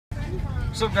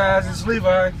What's up, guys? It's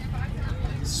Levi.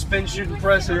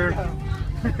 SpinShootImpress here.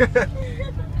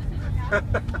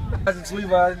 Guys, it's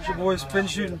Levi. It's your boy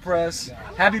SpinShootImpress.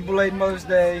 Happy belated Mother's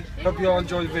Day. Hope you all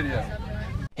enjoy the video.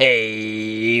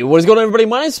 Hey, what is going on, everybody?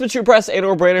 My name is SpinShootImpress,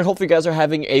 and Brandon. Hopefully you guys are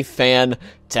having a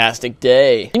fantastic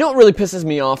day. You know what really pisses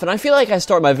me off? And I feel like I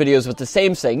start my videos with the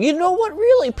same saying. You know what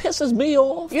really pisses me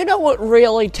off? You know what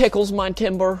really tickles my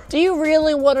timber? Do you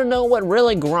really want to know what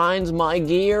really grinds my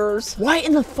gears? Why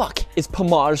in the fuck is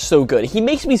Pomage so good? He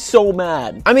makes me so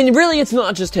mad. I mean, really, it's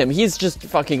not just him. He's just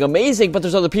fucking amazing, but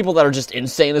there's other people that are just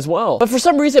insane as well. But for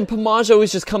some reason, Pomage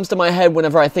always just comes to my head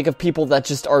whenever I think of people that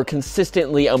just are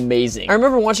consistently amazing. I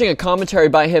remember watching a commentary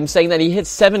by him saying that he hits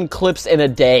 7 clips in a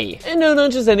day. And no,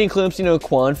 not just any clips, you know,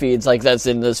 quad feeds like that's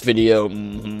in this video.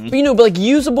 But you know, but like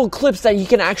usable clips that he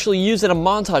can actually use in a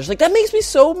montage. Like, that makes me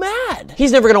so mad.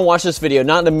 He's never gonna watch this video,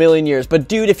 not in a million years. But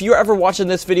dude, if you're ever watching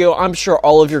this video, I'm sure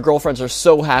all of your girlfriends are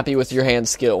so happy with your hand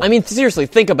skill. I mean, seriously,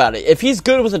 think about it. If he's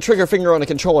good with a trigger finger on a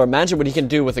controller, imagine what he can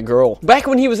do with a girl. Back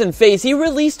when he was in FaZe, he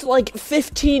released like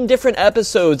 15 different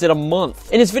episodes in a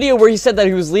month. In his video where he said that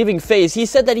he was leaving FaZe, he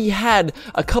said that he had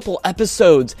a couple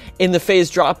episodes in the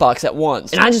FaZe Dropbox at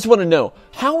once. And I just want to know,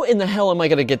 how in the hell am I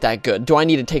going to get that good? Do I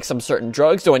need to take some certain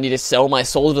drugs? Do I need to sell my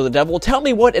soul to the devil? Tell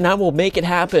me what and I will make it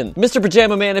happen. Mr.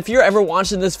 Pajama Man, if you're ever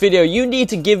watching this video, you need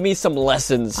to give me some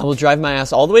lessons. I will drive my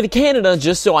ass all the way to Canada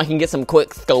just so I can get some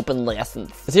quick scoping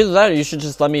lessons. It's either that or you should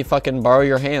just let me fucking borrow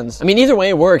your hands. I mean, either way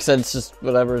it works. It's just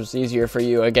whatever's easier for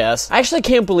you, I guess. I actually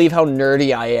can't believe how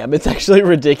nerdy I am. It's actually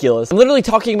ridiculous. I'm literally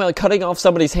talking about cutting off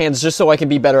somebody's hands just so I can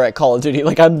be better at Call of Duty.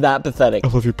 Like, I'm that pathetic. I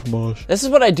love your Pomage. This is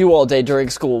what I do all day during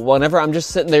school. Whenever I'm just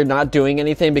sitting there not doing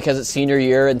anything because it's senior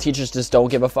year and teachers just don't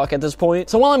give a fuck at this point.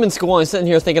 So while I'm in school, I'm sitting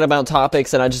here thinking about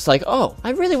topics and I just like, oh,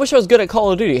 I really wish I was good at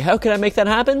Call of Duty. How can I make that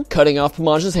happen? Cutting off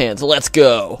Pomage's hands. Let's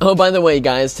go. Oh, by the way,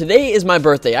 guys, today is my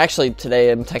birthday. Actually,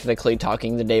 today I'm technically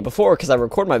talking the day before because I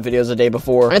record my videos the day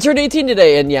before. I turned 18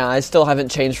 today and yeah, I still haven't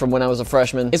changed from when I was a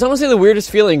freshman. It's honestly the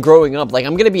weirdest feeling growing up. Like,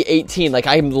 I'm gonna be 18, like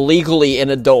I'm legally an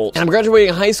adult. And I'm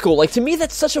graduating high school. Like, to me,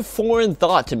 that's such a foreign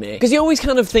thought to me. Because you always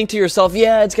kind of think to yourself,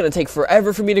 yeah, it's gonna take forever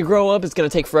for me to grow up. It's gonna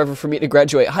take forever for me to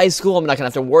graduate high school. I'm not gonna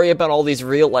have to worry about all these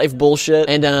real life bullshit.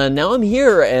 And now I'm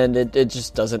here and it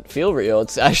just doesn't feel real.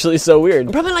 It's actually so weird.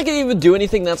 I'm probably not gonna even do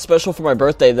anything that special for my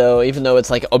birthday though, even though it's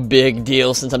like a big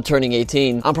deal since I'm turning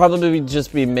 18. I'll probably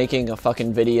just be making a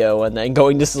fucking video and then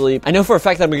going to sleep. I know for a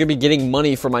fact that I'm gonna be getting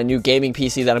money for my new gaming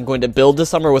PC that I'm going to build this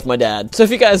summer with my dad. So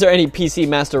if you guys are any PC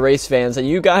Master Race fans, and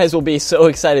you guys will be so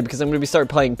excited because I'm gonna be start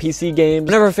playing PC games.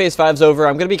 Whenever Phase 5's over,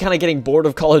 I'm gonna be kind of getting bored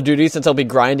of Call of Duty since I'll be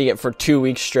grinding it for 2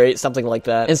 weeks straight, something like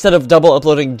that. Instead of double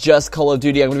uploading just Call of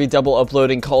Duty, I'm gonna be double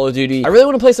uploading Call of Duty. I really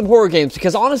want to play some horror games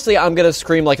because honestly, I'm gonna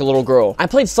scream like a little girl. I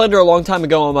played Slender a long time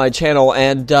ago on my channel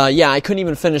and yeah, I couldn't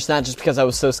even finish that just because I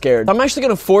was so scared. I'm actually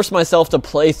gonna force myself to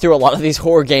play through a lot of these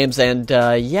horror games and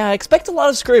yeah, I expect a lot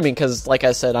of screaming because like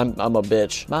I said, I'm a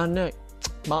bitch. My neck,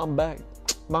 my back,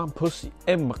 my pussy,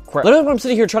 and my crap. Literally when I'm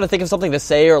sitting here trying to think of something to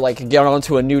say or like get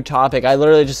onto a new topic, I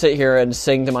literally just sit here and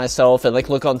sing to myself and like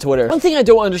look on Twitter. One thing I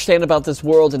don't understand about this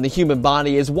world and the human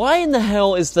body is why in the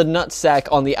hell is the nutsack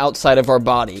on the outside of our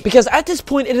body? Because at this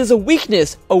point it is a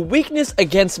weakness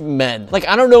against men. Like,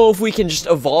 I don't know if we can just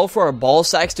evolve for our ball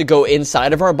sacks to go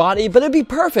inside of our body, but it'd be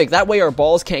perfect. That way our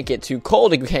balls can't get too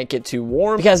cold, it can't get too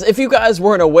warm. Because if you guys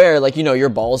weren't aware, like, you know, your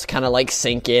balls kind of like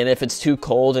sink in if it's too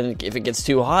cold, and if it gets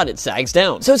too hot, it sags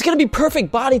down. So it's gonna be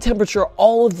perfect body temperature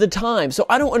all of the time. So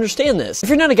I don't understand this. If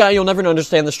you're not a guy, you'll never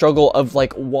understand the struggle of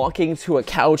like walking to a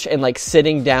couch and like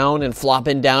sitting down and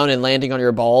flopping down and landing on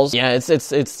your balls. Yeah,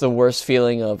 it's the worst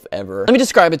feeling of ever. Let me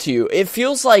describe it to you. It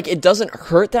feels like it doesn't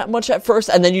hurt that much at first,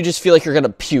 and then you just feel like you're gonna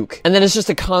puke. And then it's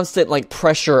just a constant like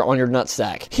pressure on your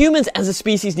nutsack. Humans as a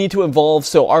species need to evolve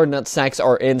so our nutsacks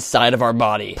are inside of our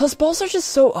body. Plus, balls are just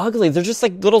so ugly. They're just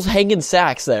like little hanging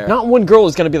sacks there. Not one girl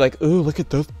is gonna be like, ooh, look at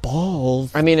those balls.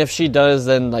 I mean, if she does,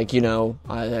 then like, you know,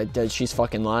 she's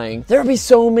fucking lying. There will be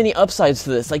so many upsides to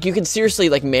this. Like, you can seriously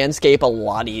like manscape a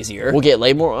lot easier. We'll get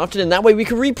laid more often, and that way we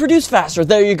can reproduce faster.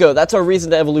 There you go. That's our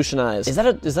reason to evolutionize. Is that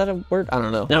a word? I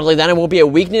don't know. Not only that, it won't be a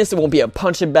weakness. It won't be a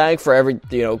punching bag for every,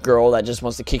 you know, girl that just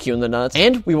wants to kick you in the nuts.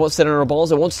 And we won't sit on our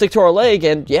balls. It won't stick to our leg.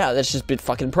 And yeah, that's just been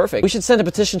fucking perfect. We should send a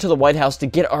petition to the White House to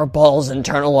get our balls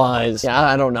internalized. Yeah,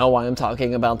 I don't know why I'm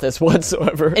talking about this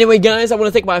whatsoever. Anyway, guys, I want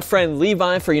to thank my friend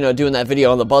Levi for, you know, doing that video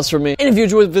on the bus for me. And if you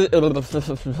enjoyed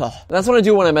that's what I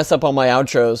do when I mess up on my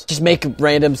outros. Just make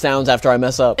random sounds after I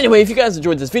mess up. Anyway, if you guys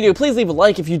enjoyed this video, please leave a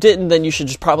like. If you didn't, then you should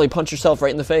just probably punch yourself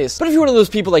right in the face. But if you're one of those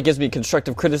people that gives me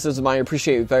constructive criticism, I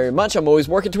appreciate it very much. I'm always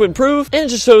working to improve, and it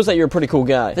just shows that you're a pretty cool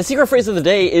guy. The secret phrase of the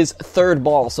day is third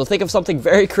ball, so think of something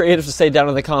very creative to say down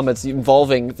in the comments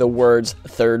involving the words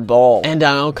third ball. And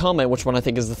I'll comment which one I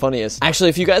think is the funniest. Actually,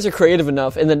 if you guys are creative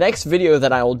enough, in the next video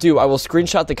that I will do, I will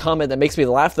screenshot the comment that makes me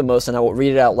laugh the most, and I will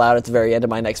read it out loud at the very end of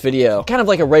my next video. Kind of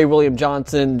like a Ray William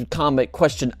Johnson comment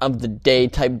question of the day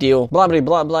type deal. Blah, blah,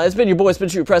 blah, blah. It's been your boy,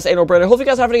 SpinShootImpress, Anal Brandon. Hope you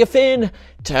guys are having a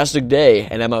fantastic day,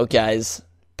 and I'm out, guys.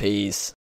 Peace.